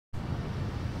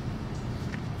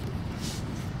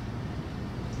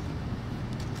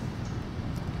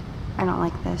I don't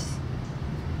like this.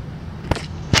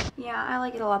 Yeah, I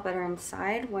like it a lot better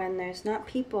inside when there's not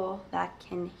people that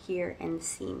can hear and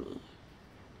see me.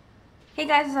 Hey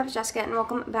guys, it's Jessica and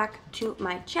welcome back to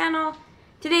my channel.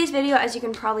 Today's video, as you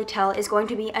can probably tell, is going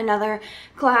to be another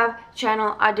collab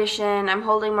channel audition. I'm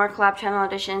holding more collab channel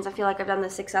auditions. I feel like I've done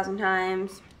this 6,000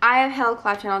 times. I have held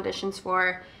collab channel auditions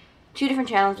for 2 different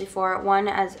channels before. One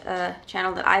as a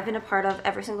channel that I've been a part of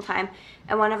every single time,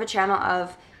 and one of a channel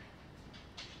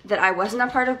that I wasn't a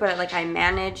part of, but like I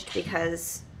managed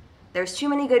because there's too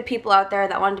many good people out there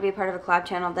that wanted to be a part of a collab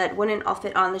channel that wouldn't all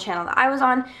fit on the channel that I was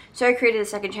on. So I created a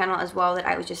second channel as well that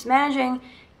I was just managing,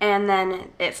 and then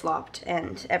it flopped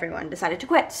and everyone decided to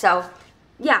quit. So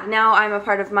yeah, now I'm a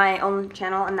part of my own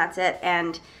channel and that's it.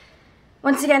 And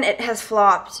once again, it has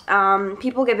flopped.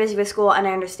 People get busy with school and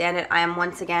I understand it. I am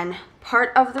once again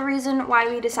part of the reason why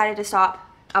we decided to stop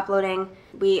uploading.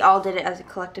 We all did it as a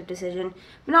collective decision.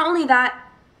 But not only that,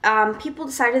 people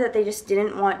decided that they just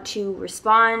didn't want to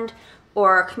respond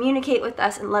or communicate with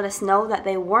us and let us know that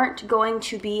they weren't going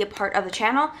to be a part of the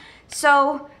channel.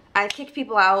 So I kicked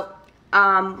people out.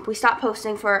 We stopped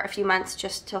posting for a few months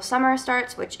just till summer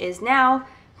starts, which is now.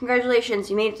 Congratulations,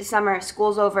 you made it to summer,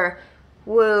 school's over,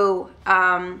 woo.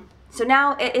 So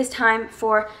now it is time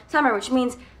for summer, which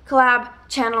means collab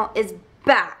channel is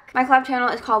back. My collab channel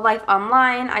is called Life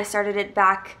Online. I started it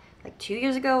back like 2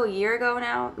 years ago, a year ago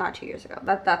now. Not 2 years ago,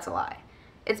 that's a lie.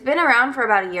 It's been around for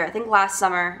about a year. I think last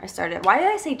summer I started it. Why did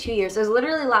I say 2 years? It was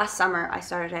literally last summer I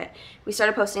started it. We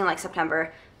started posting in like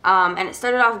September. And it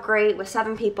started off great with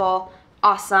 7 people,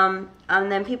 awesome.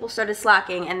 And then people started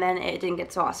slacking and then it didn't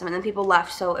get so awesome. And then people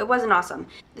left, so it wasn't awesome.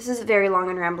 This is very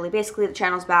long and rambly. Basically the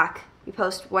channel's back. We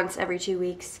post once every 2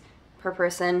 weeks per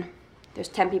person. There's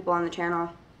 10 people on the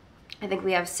channel. I think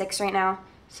we have 6 right now.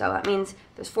 So that means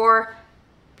there's 4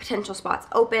 potential spots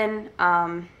open,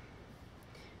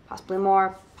 possibly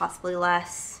more, possibly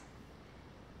less.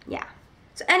 Yeah.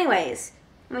 So anyways,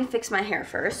 let me fix my hair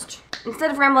first. Instead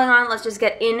of rambling on, let's just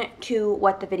get into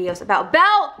what the video's about.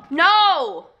 Belle,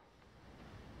 no!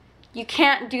 You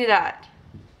can't do that.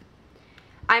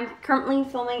 I'm currently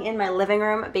filming in my living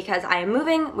room because I am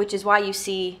moving, which is why you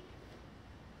see,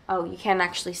 oh, you can't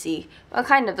actually see. Well,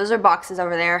 kind of, those are boxes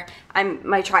over there.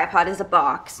 My tripod is a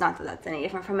box, not that that's any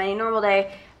different from any normal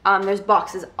day. There's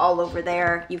boxes all over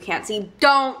there. You can't see.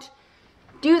 Don't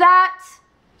do that.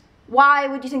 Why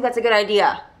would you think that's a good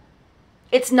idea?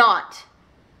 It's not.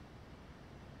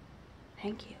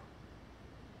 Thank you.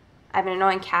 I have an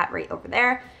annoying cat right over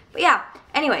there. But yeah,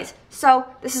 anyways, so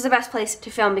this is the best place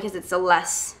to film because it's the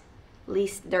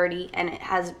least dirty and it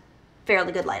has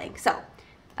fairly good lighting. So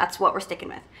that's what we're sticking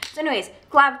with. So anyways,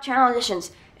 collab channel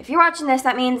auditions. If you're watching this,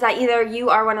 that means that either you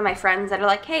are one of my friends that are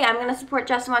like, hey, I'm gonna support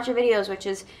Jess and watch your videos, which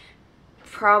is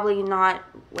probably not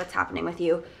what's happening with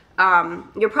you.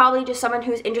 You're probably just someone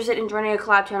who's interested in joining a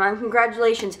collab channel, and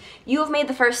congratulations, you have made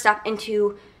the first step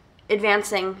into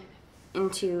advancing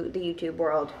into the YouTube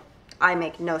world. I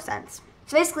make no sense.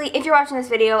 So basically, if you're watching this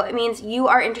video, it means you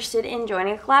are interested in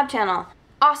joining a collab channel.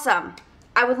 Awesome.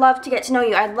 I would love to get to know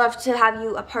you. I'd love to have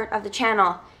you a part of the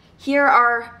channel. Here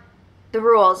are the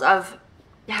rules of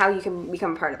how you can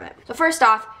become a part of it. So first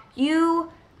off,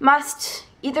 you must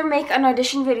either make an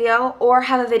audition video or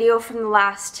have a video from the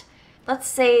last, let's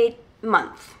say,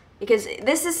 month. Because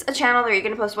this is a channel that you're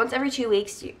going to post once every 2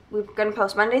 weeks. We're going to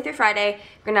post Monday through Friday.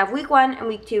 We're going to have week 1 and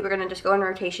week 2. We're going to just go in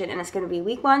rotation, and it's going to be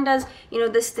week 1 does, you know,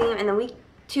 this theme, and then week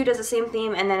 2 does the same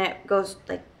theme, and then it goes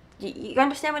like, you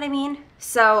understand what I mean?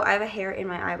 So I have a hair in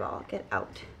my eyeball. Get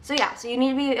out. So yeah, so you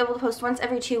need to be able to post once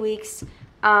every 2 weeks.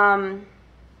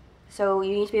 So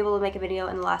you need to be able to make a video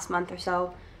in the last month or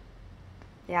so.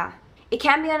 Yeah. It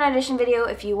can be an audition video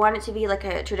if you want it to be like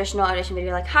a traditional audition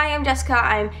video, like, hi, I'm Jessica,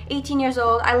 I'm 18 years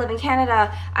old, I live in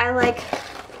Canada, I like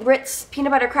Ritz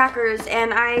peanut butter crackers,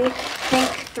 and I think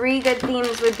 3 good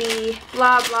themes would be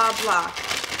blah, blah, blah.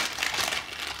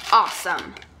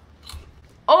 Awesome.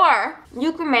 Or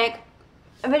you can make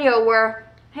a video where,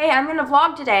 hey, I'm gonna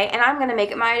vlog today and I'm gonna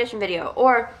make it my audition video,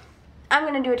 or I'm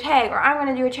gonna do a tag, or I'm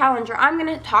gonna do a challenge, or I'm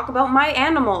gonna talk about my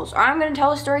animals, or I'm gonna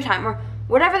tell a story time, or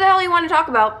whatever the hell you want to talk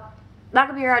about. That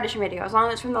could be your audition video, as long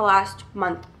as it's from the last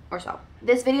month or so.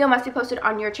 This video must be posted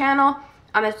on your channel.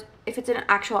 If it's an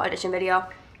actual audition video,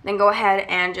 then go ahead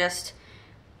and just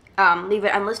leave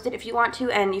it unlisted if you want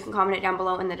to, and you can comment it down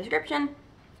below in the description,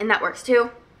 and that works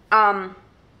too.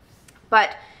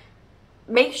 But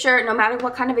make sure, no matter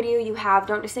what kind of video you have,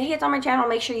 don't just say, hey, it's on my channel.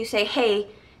 Make sure you say, hey,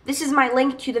 this is my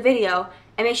link to the video,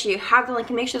 and make sure you have the link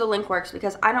and make sure the link works,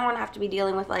 because I don't want to have to be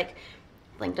dealing with, like,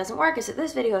 link doesn't work. Is it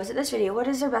this video? Is it this video? What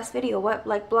is their best video? What,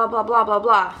 like, blah, blah, blah, blah,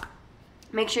 blah.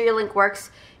 Make sure your link works.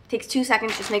 Takes 2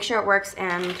 seconds, just make sure it works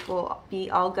and we'll be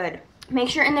all good. Make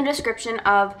sure in the description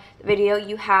of the video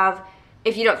you have,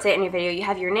 if you don't say it in your video, you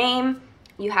have your name,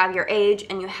 you have your age,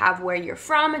 and you have where you're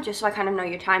from, just so I kind of know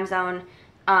your time zone.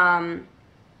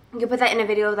 You can put that in a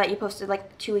video that you posted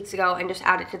like 2 weeks ago and just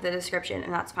add it to the description,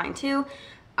 and that's fine too.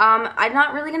 I'm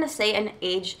not really going to say an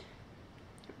age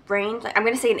range. I'm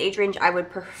going to say an age range I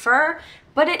would prefer,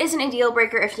 but it isn't a deal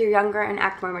breaker if you're younger and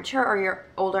act more mature, or you're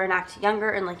older and act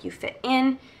younger and like you fit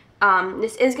in.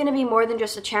 This is going to be more than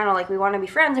just a channel. Like, we want to be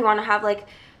friends. We want to have like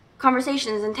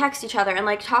conversations and text each other and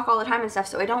like talk all the time and stuff.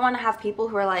 So I don't want to have people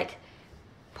who are like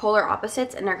polar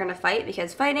opposites and they're going to fight,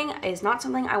 because fighting is not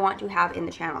something I want to have in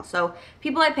the channel. So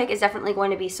people I pick is definitely going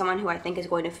to be someone who I think is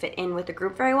going to fit in with the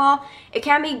group very well. It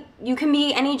can be, you can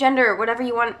be any gender, whatever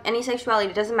you want, any sexuality,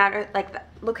 it doesn't matter, like the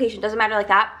location doesn't matter like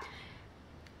that.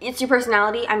 It's your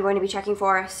personality I'm going to be checking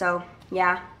for, so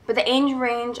yeah. But the age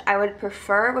range I would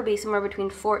prefer would be somewhere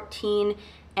between 14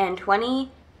 and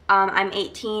 20. I'm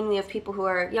 18, we have people who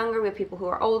are younger, we have people who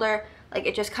are older. Like,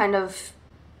 it just kind of,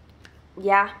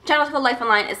 yeah. Channel's called Life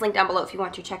Online. It's linked down below if you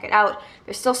want to check it out.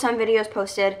 There's still some videos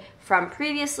posted from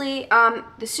previously.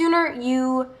 The sooner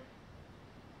you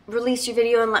release your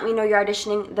video and let me know you're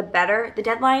auditioning, the better. The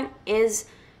deadline is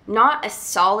not a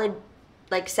solid,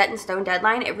 like, set in stone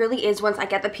deadline. It really is, once I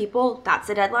get the people, that's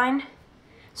the deadline.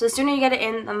 So the sooner you get it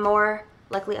in, the more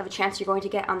likely of a chance you're going to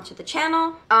get onto the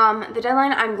channel. The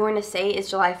deadline I'm going to say is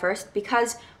July 1st,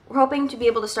 because we're hoping to be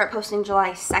able to start posting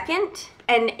July 2nd.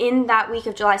 And in that week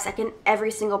of July 2nd,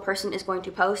 every single person is going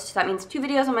to post. So that means 2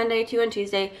 videos on Monday, 2 on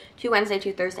Tuesday, 2 Wednesday,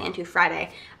 2 Thursday, and 2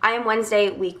 Friday. I am Wednesday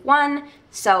week 1,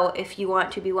 so if you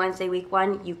want to be Wednesday week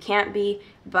 1, you can't be,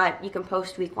 but you can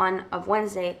post week 1 of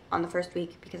Wednesday on the first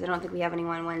week, because I don't think we have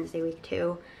anyone Wednesday week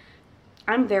 2.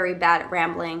 I'm very bad at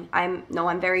rambling. I'm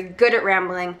very good at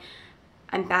rambling.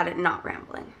 I'm bad at not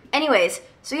rambling. Anyways,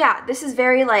 so yeah, this is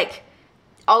very like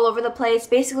all over the place.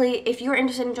 Basically, if you're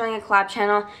interested in joining a collab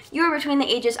channel, you are between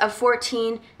the ages of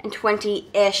 14 and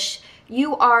 20-ish.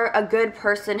 You are a good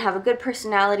person, have a good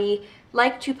personality,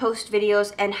 like to post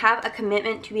videos, and have a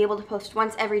commitment to be able to post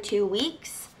once every 2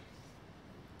 weeks.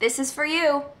 This is for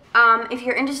you. If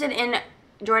you're interested in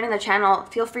joining the channel,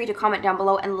 feel free to comment down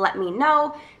below and let me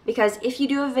know, because if you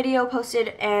do a video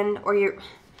posted or you're,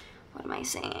 what am I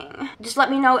saying? Just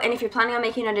let me know, and if you're planning on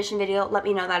making an audition video, let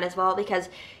me know that as well, because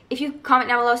if you comment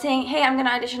down below saying, hey, I'm going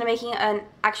to audition and making an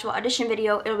actual audition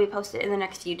video, it'll be posted in the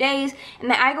next few days, and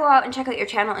then I go out and check out your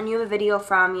channel and you have a video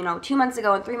from, you know, 2 months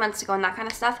ago and 3 months ago and that kind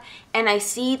of stuff, and I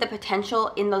see the potential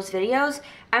in those videos,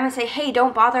 I'm going to say, hey,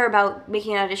 don't bother about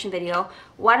making an audition video.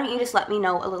 Why don't you just let me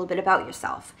know a little bit about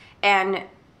yourself, and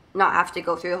not have to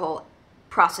go through the whole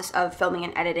process of filming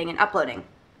and editing and uploading.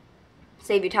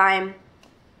 Save you time,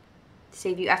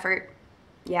 save you effort,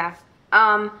 yeah.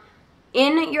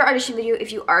 In your audition video,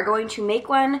 if you are going to make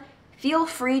one, feel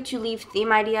free to leave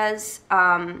theme ideas.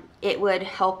 It would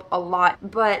help a lot,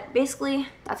 but basically,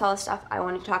 that's all the stuff I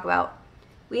wanted to talk about.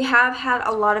 We have had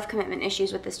a lot of commitment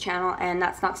issues with this channel, and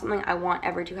that's not something I want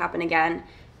ever to happen again.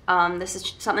 This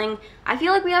is something, I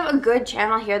feel like we have a good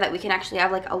channel here that we can actually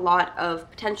have like a lot of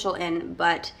potential in,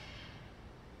 but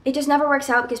it just never works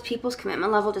out because people's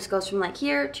commitment level just goes from like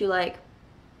here to like,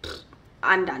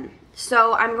 I'm done.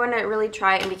 So I'm going to really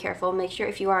try and be careful. Make sure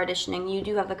if you are auditioning, you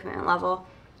do have the commitment level,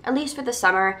 at least for the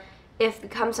summer. If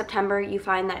come September you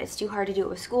find that it's too hard to do it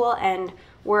with school and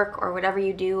work or whatever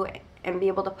you do, and be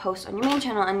able to post on your main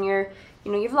channel and your,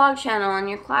 you know, your vlog channel and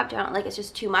your collab channel, like it's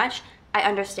just too much, I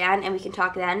understand, and we can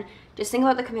talk then. Just think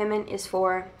about the commitment is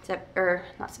for,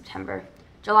 not September,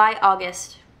 July,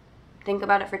 August. Think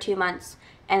about it for 2 months,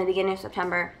 and the beginning of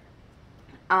September,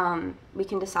 we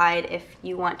can decide if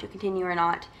you want to continue or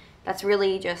not. That's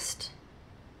really just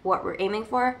what we're aiming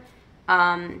for.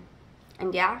 And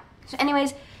yeah. So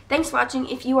anyways, thanks for watching.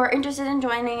 If you are interested in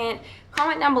joining it,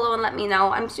 comment down below and let me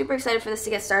know. I'm super excited for this to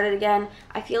get started again.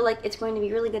 I feel like it's going to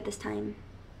be really good this time.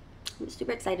 I'm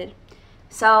super excited.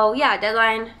 So yeah,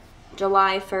 deadline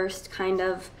July 1st kind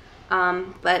of,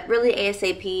 but really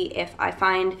ASAP. If I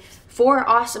find 4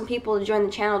 awesome people to join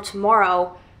the channel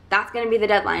tomorrow, that's going to be the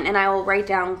deadline, and I will write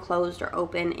down closed or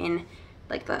open in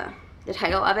like the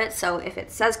title of it. So if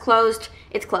it says closed,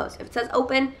 it's closed. If it says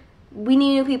open, we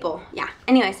need new people. Yeah.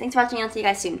 Anyways, thanks for watching. I'll see you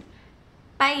guys soon.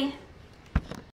 Bye.